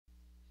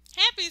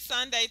Happy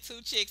Sunday,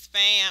 Two Chicks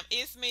fam.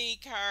 It's me,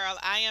 Carl.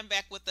 I am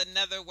back with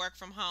another work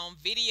from home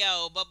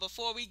video. But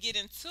before we get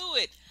into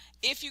it,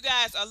 if you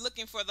guys are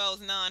looking for those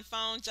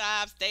non-phone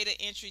jobs, data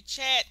entry,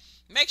 chat,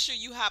 make sure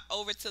you hop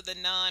over to the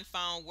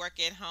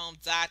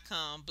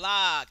nonphoneworkathome.com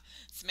blog.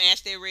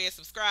 Smash that red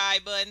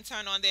subscribe button,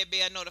 turn on that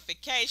bell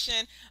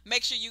notification.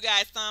 Make sure you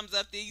guys thumbs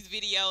up these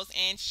videos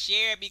and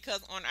share,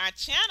 because on our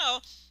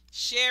channel,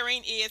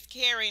 sharing is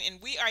caring,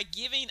 and we are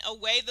giving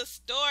away the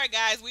store,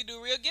 guys. We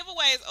do real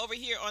giveaways over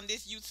here on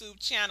this YouTube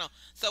channel.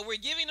 So we're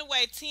giving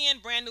away 10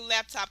 brand new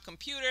laptop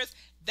computers.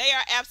 They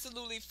are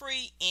absolutely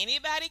free.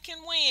 Anybody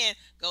can win.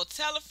 Go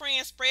tell a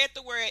friend, spread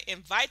the word,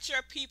 invite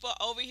your people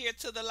over here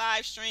to the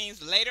live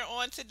streams later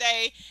on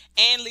today,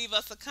 and leave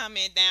us a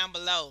comment down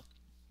below.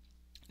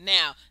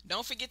 Now,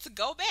 don't forget to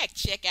go back,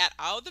 check out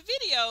all the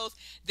videos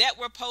that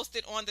were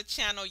posted on the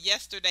channel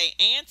yesterday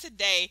and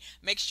today.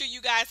 Make sure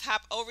you guys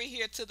hop over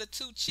here to the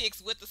Two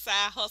Chicks with the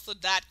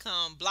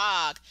sidehustle.com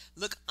blog.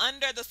 Look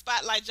under the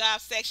Spotlight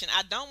Job section.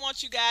 I don't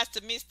want you guys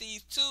to miss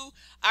these two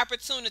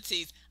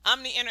opportunities.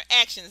 Omni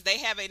Interactions, they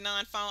have a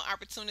non-phone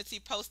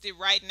opportunity posted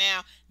right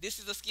now. This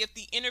is a Skip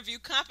the Interview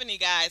company,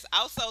 guys.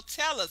 Also,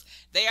 Tellers,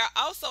 they are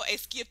also a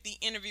Skip the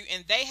Interview,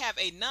 and they have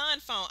a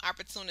non-phone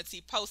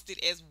opportunity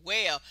posted as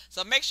well.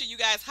 So make sure you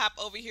guys hop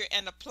over here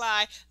and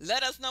apply.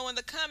 Let us know in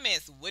the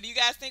comments, what do you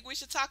guys think we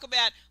should talk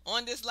about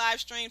on this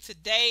live stream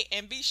today?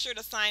 And be sure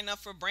to sign up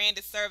for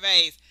branded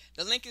surveys.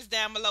 The link is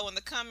down below in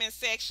the comment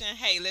section.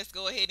 Hey, let's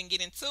go ahead and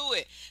get into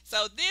it.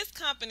 So this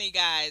company,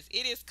 guys,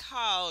 it is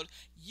called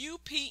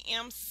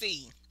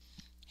UPMC,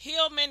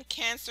 Hillman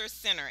Cancer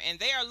Center, and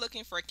they are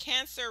looking for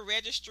cancer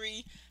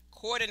registry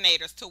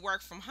coordinators to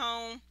work from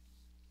home.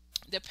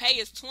 The pay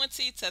is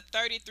 $20 to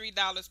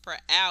 $33 per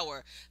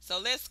hour. So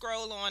let's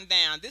scroll on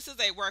down. This is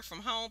a work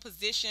from home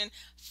position,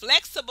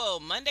 flexible,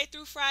 Monday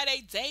through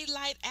Friday,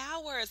 daylight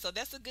hours. So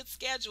that's a good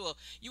schedule.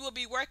 You will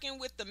be working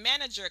with the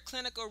manager,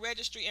 clinical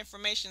registry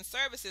information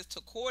services, to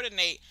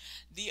coordinate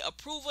the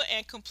approval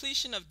and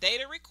completion of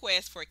data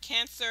requests for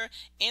cancer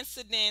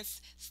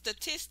incidence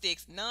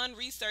statistics,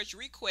 non-research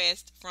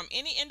requests from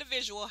any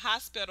individual,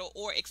 hospital,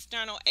 or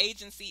external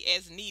agency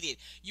as needed.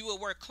 You will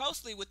work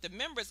closely with the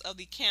members of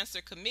the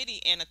cancer committee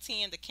and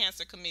attend the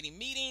cancer committee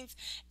meetings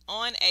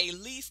on at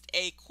least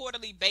a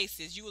quarterly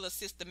basis. You will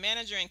assist the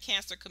manager and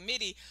cancer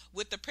committee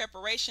with the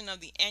preparation of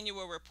the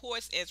annual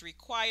reports as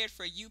required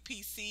for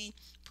UPC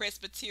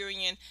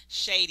Presbyterian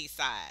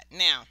Shadyside.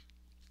 Now,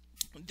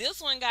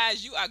 this one,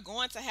 guys, you are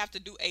going to have to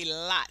do a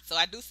lot. So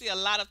I do see a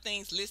lot of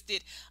things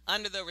listed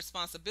under the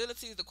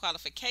responsibilities, the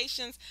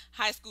qualifications: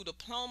 high school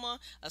diploma,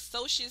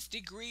 associate's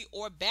degree,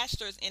 or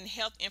bachelor's in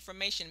health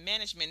information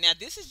management. Now,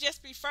 this is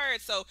just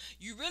preferred, so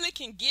you really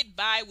can get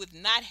by with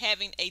not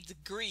having a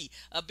degree.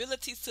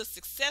 Abilities to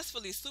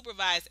successfully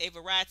supervise a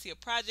variety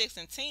of projects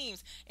and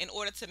teams in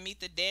order to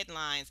meet the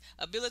deadlines.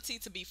 Ability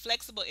to be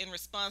flexible in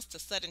response to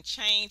sudden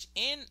change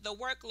in the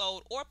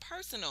workload or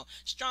personal.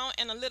 Strong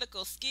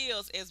analytical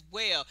skills as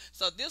well.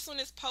 So this one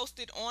is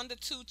posted on the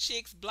Two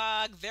Chicks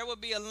blog. There will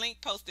be a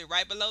link posted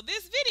right below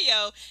this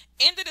video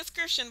in the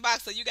description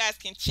box, so you guys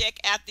can check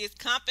out this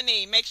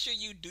company. Make sure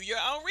you do your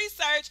own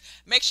research.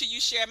 Make sure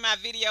you share my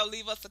video.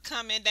 Leave us a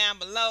comment down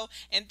below.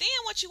 And then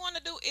what you want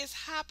to do is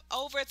hop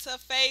over to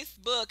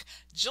Facebook.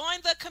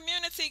 Join the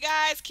community,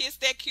 guys. Kiss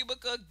that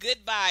cubicle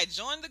goodbye.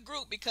 Join the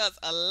group, because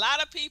a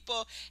lot of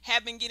people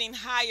have been getting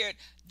hired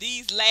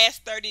these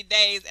last 30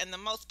 days, and the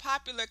most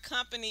popular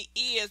company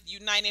is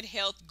United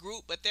Health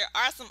Group, but there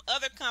are some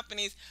other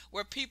companies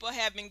where people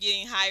have been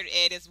getting hired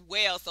at as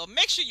well. So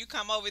make sure you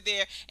come over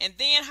there, and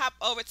then hop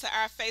over to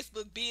our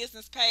Facebook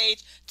business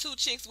page, Two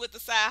Chicks with the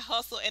Side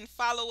Hustle, and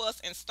follow us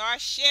and start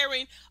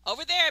sharing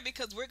over there,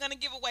 because we're going to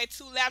give away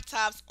 2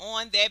 laptops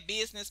on that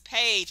business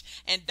page.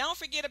 And don't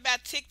forget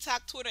about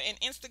TikTok, Twitter, and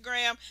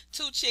Instagram,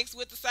 Two Chicks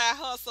with the Side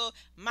Hustle.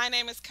 My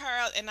name is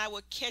Carl, and I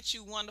will catch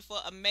you wonderful,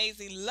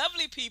 amazing,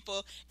 lovely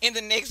people in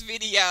the next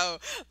video.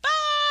 Bye,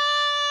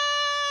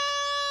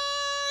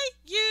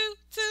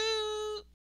 YouTube.